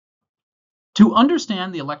To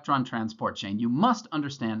understand the electron transport chain, you must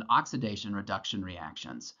understand oxidation reduction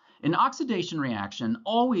reactions. An oxidation reaction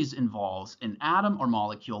always involves an atom or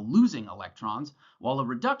molecule losing electrons, while a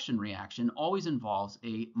reduction reaction always involves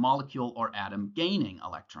a molecule or atom gaining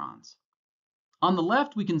electrons. On the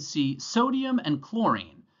left, we can see sodium and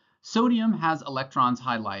chlorine. Sodium has electrons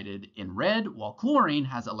highlighted in red, while chlorine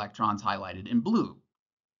has electrons highlighted in blue.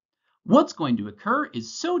 What's going to occur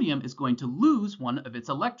is sodium is going to lose one of its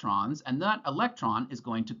electrons, and that electron is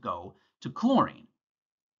going to go to chlorine.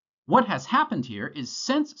 What has happened here is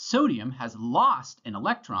since sodium has lost an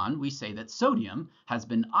electron, we say that sodium has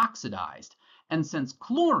been oxidized. And since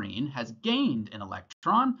chlorine has gained an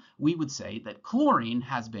electron, we would say that chlorine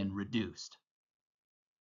has been reduced.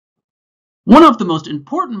 One of the most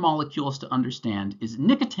important molecules to understand is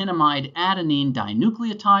nicotinamide adenine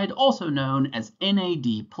dinucleotide, also known as NAD+.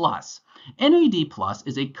 NAD+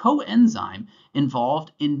 is a coenzyme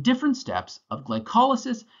involved in different steps of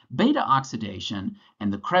glycolysis, beta oxidation,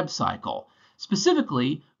 and the Krebs cycle.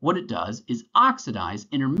 Specifically, what it does is oxidize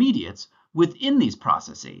intermediates within these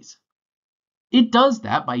processes. It does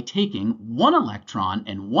that by taking one electron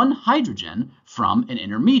and one hydrogen from an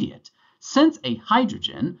intermediate. Since a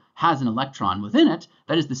hydrogen has an electron within it,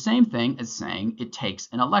 that is the same thing as saying it takes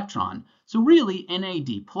an electron. So really, NAD+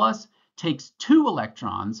 takes two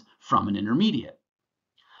electrons from an intermediate.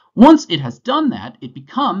 Once it has done that, it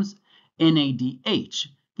becomes NADH.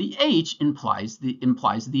 The H implies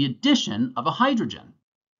the addition of a hydrogen.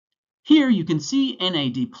 Here you can see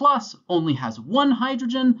NAD+ only has one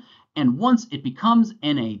hydrogen, and once it becomes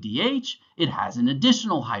NADH, it has an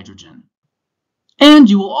additional hydrogen. And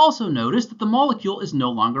you will also notice that the molecule is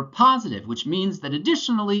no longer positive, which means that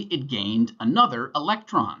additionally it gained another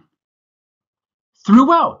electron.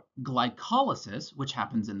 Throughout glycolysis, which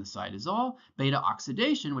happens in the cytosol, beta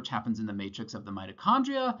oxidation, which happens in the matrix of the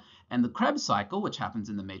mitochondria, and the Krebs cycle, which happens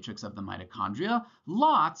in the matrix of the mitochondria,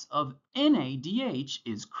 lots of NADH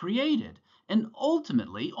is created. And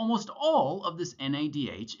ultimately, almost all of this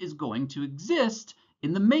NADH is going to exist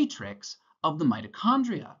in the matrix of the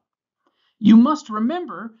mitochondria. You must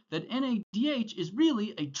remember that NADH is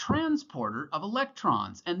really a transporter of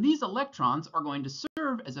electrons, and these electrons are going to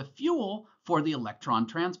serve as a fuel for the electron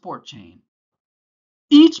transport chain.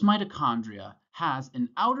 Each mitochondria has an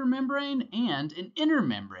outer membrane and an inner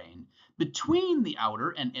membrane. Between the outer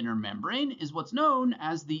and inner membrane is what's known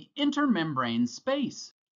as the intermembrane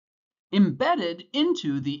space. Embedded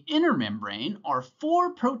into the inner membrane are four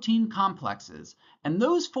protein complexes, and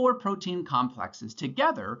those four protein complexes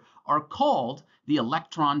together are called the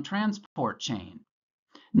electron transport chain.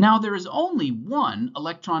 Now, there is only one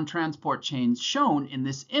electron transport chain shown in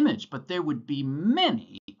this image, but there would be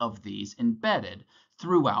many of these embedded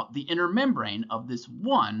throughout the inner membrane of this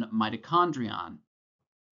one mitochondrion.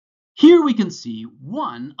 Here we can see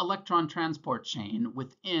one electron transport chain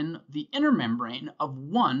within the inner membrane of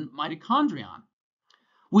one mitochondrion.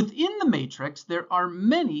 Within the matrix, there are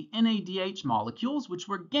many NADH molecules which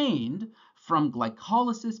were gained from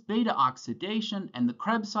glycolysis, beta oxidation, and the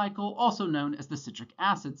Krebs cycle, also known as the citric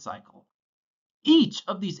acid cycle. Each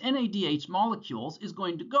of these NADH molecules is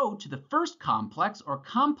going to go to the first complex, or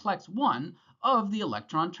complex 1, of the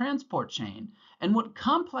electron transport chain. And what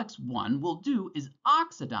complex 1 will do is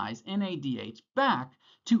oxidize NADH back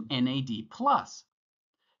to NAD+.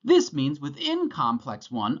 This means within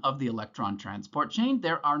complex 1 of the electron transport chain,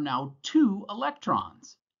 there are now two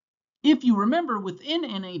electrons. If you remember, within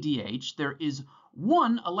NADH, there is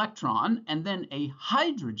one electron and then a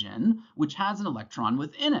hydrogen, which has an electron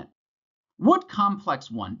within it. What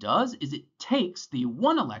complex 1 does is it takes the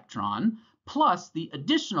one electron plus the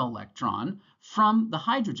additional electron from the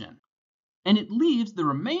hydrogen, and it leaves the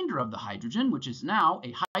remainder of the hydrogen, which is now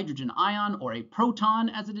a hydrogen ion, or a proton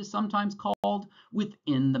as it is sometimes called,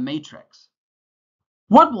 within the matrix.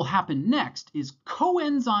 What will happen next is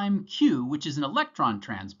coenzyme Q, which is an electron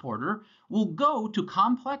transporter, will go to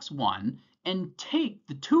complex 1 and take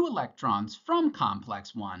the two electrons from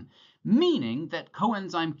complex 1, meaning that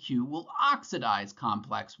coenzyme Q will oxidize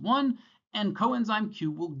complex 1, and coenzyme Q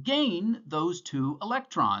will gain those two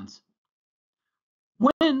electrons.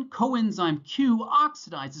 When coenzyme Q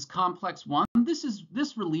oxidizes complex 1,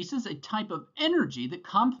 this releases a type of energy that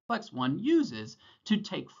complex 1 uses to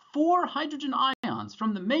take four hydrogen ions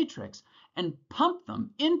from the matrix and pump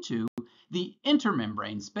them into the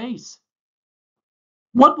intermembrane space.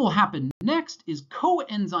 What will happen next is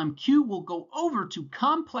coenzyme Q will go over to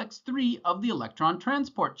complex 3 of the electron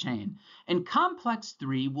transport chain, and complex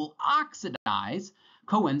 3 will oxidize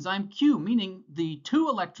coenzyme Q, meaning the two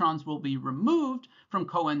electrons will be removed from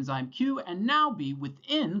coenzyme Q and now be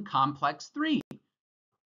within complex 3.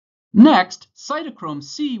 Next, cytochrome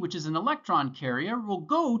C, which is an electron carrier, will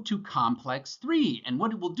go to complex 3. And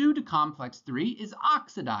what it will do to complex 3 is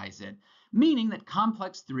oxidize it, meaning that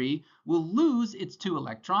complex 3 will lose its 2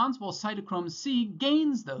 electrons while cytochrome C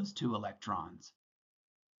gains those 2 electrons.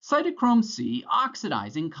 Cytochrome C,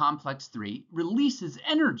 oxidizing complex 3, releases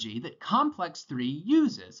energy that complex 3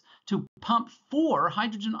 uses to pump 4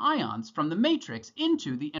 hydrogen ions from the matrix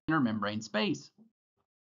into the inner membrane space.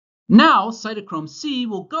 Now, cytochrome C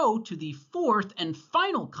will go to the 4th and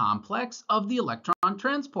final complex of the electron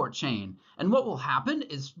transport chain. And what will happen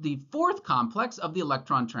is the 4th complex of the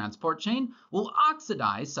electron transport chain will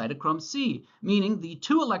oxidize cytochrome C, meaning the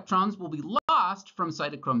 2 electrons will be lost from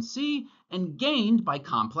cytochrome C and gained by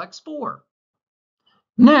complex 4.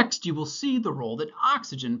 Next, you will see the role that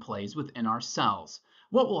oxygen plays within our cells.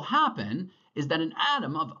 What will happen is that an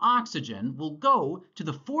atom of oxygen will go to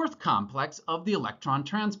the 4th complex of the electron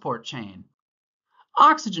transport chain.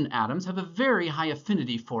 Oxygen atoms have a very high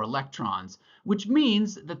affinity for electrons, which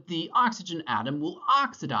means that the oxygen atom will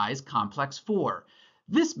oxidize complex 4.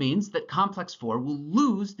 This means that complex 4 will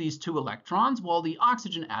lose these 2 electrons while the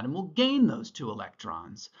oxygen atom will gain those 2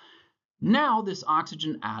 electrons. Now this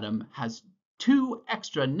oxygen atom has 2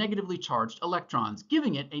 extra negatively charged electrons,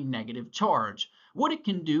 giving it a negative charge. What it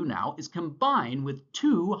can do now is combine with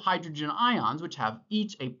 2 hydrogen ions, which have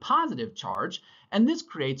each a positive charge, and this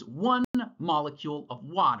creates 1 molecule of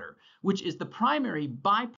water, which is the primary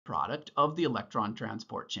byproduct of the electron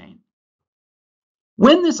transport chain.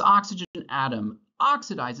 When this oxygen atom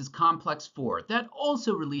oxidizes complex 4, that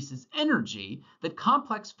also releases energy that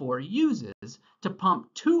complex 4 uses to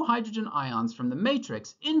pump 2 hydrogen ions from the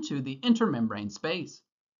matrix into the intermembrane space.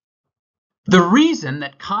 The reason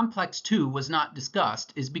that complex 2 was not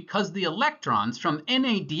discussed is because the electrons from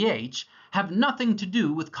NADH have nothing to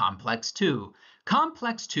do with complex 2.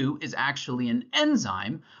 Complex 2 is actually an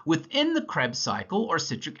enzyme within the Krebs cycle or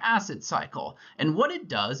citric acid cycle. And what it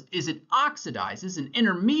does is it oxidizes an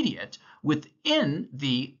intermediate within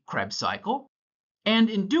the Krebs cycle, and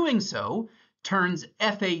in doing so, turns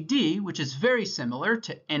FAD, which is very similar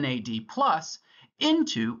to NAD+,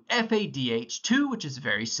 into FADH2, which is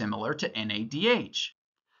very similar to NADH.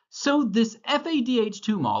 So this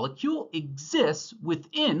FADH2 molecule exists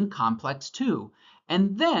within complex 2,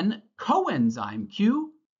 and then coenzyme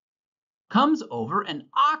Q comes over and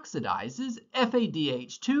oxidizes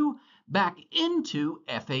FADH2 back into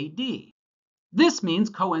FAD. This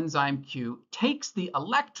means coenzyme Q takes the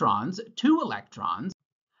electrons, 2 electrons,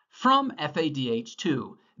 from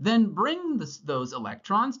FADH2, then brings those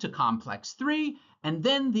electrons to complex 3, and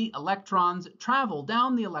then the electrons travel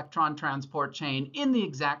down the electron transport chain in the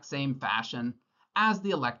exact same fashion as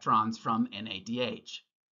the electrons from NADH.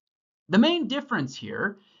 The main difference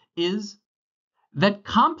here is that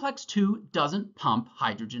complex 2 doesn't pump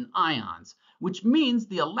hydrogen ions, which means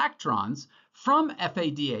the electrons from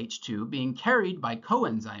FADH2 being carried by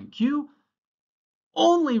coenzyme Q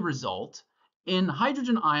only result in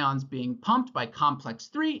hydrogen ions being pumped by complex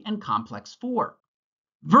 3 and complex 4,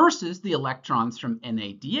 versus the electrons from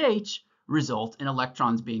NADH result in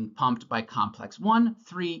electrons being pumped by complex 1,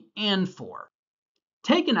 3, and 4.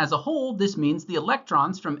 Taken as a whole, this means the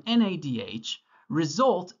electrons from NADH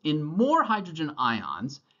result in more hydrogen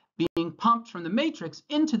ions being pumped from the matrix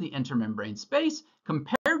into the intermembrane space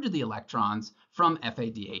compared to the electrons from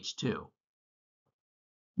FADH2.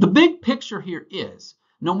 The big picture here is,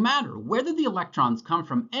 no matter whether the electrons come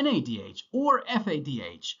from NADH or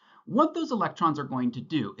FADH, what those electrons are going to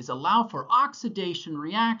do is allow for oxidation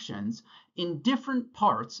reactions in different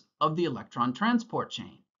parts of the electron transport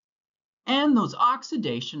chain. And those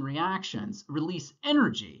oxidation reactions release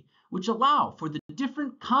energy, which allow for the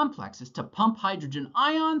different complexes to pump hydrogen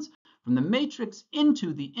ions from the matrix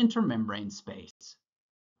into the intermembrane space.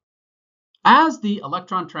 As the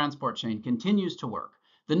electron transport chain continues to work,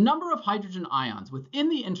 the number of hydrogen ions within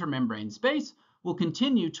the intermembrane space will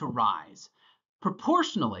continue to rise.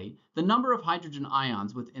 Proportionally, the number of hydrogen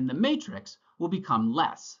ions within the matrix will become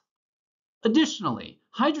less. Additionally,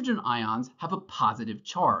 hydrogen ions have a positive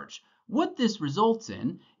charge. What this results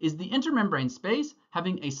in is the intermembrane space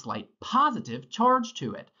having a slight positive charge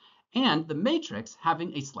to it, and the matrix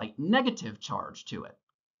having a slight negative charge to it.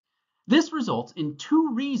 This results in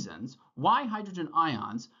 2 reasons why hydrogen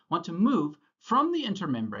ions want to move from the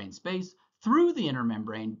intermembrane space through the inner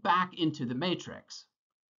membrane back into the matrix.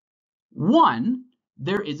 1,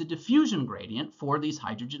 there is a diffusion gradient for these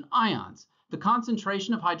hydrogen ions. The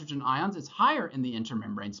concentration of hydrogen ions is higher in the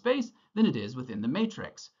intermembrane space than it is within the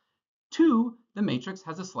matrix. 2, the matrix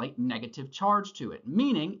has a slight negative charge to it,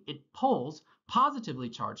 meaning it pulls positively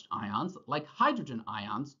charged ions like hydrogen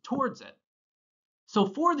ions towards it. So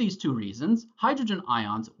for these two reasons, hydrogen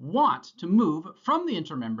ions want to move from the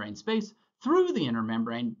intermembrane space through the inner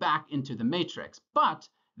membrane back into the matrix, but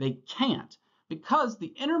they can't because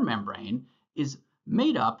the inner membrane is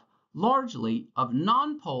made up largely of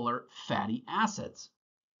nonpolar fatty acids,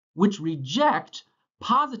 which reject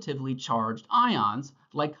positively charged ions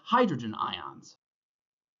like hydrogen ions.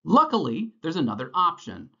 Luckily, there's another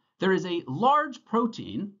option. There is a large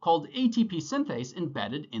protein called ATP synthase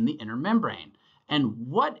embedded in the inner membrane. And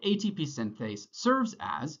what ATP synthase serves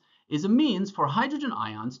as is a means for hydrogen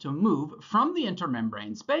ions to move from the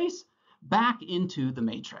intermembrane space back into the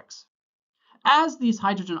matrix. As these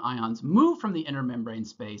hydrogen ions move from the intermembrane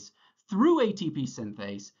space through ATP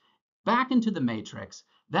synthase back into the matrix,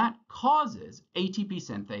 that causes ATP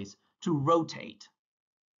synthase to rotate.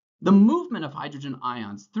 The movement of hydrogen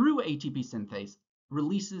ions through ATP synthase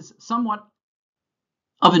releases somewhat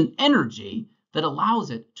of an energy that allows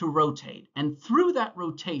it to rotate. And through that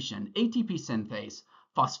rotation, ATP synthase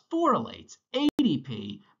phosphorylates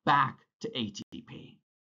ADP back to ATP.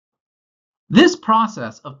 This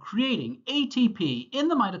process of creating ATP in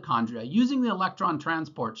the mitochondria using the electron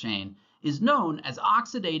transport chain is known as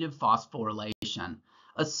oxidative phosphorylation.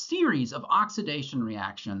 A series of oxidation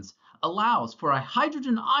reactions allows for a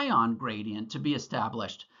hydrogen ion gradient to be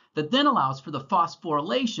established that then allows for the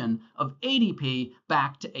phosphorylation of ADP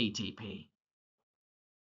back to ATP.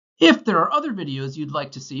 If there are other videos you'd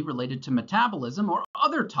like to see related to metabolism or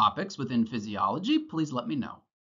other topics within physiology, please let me know.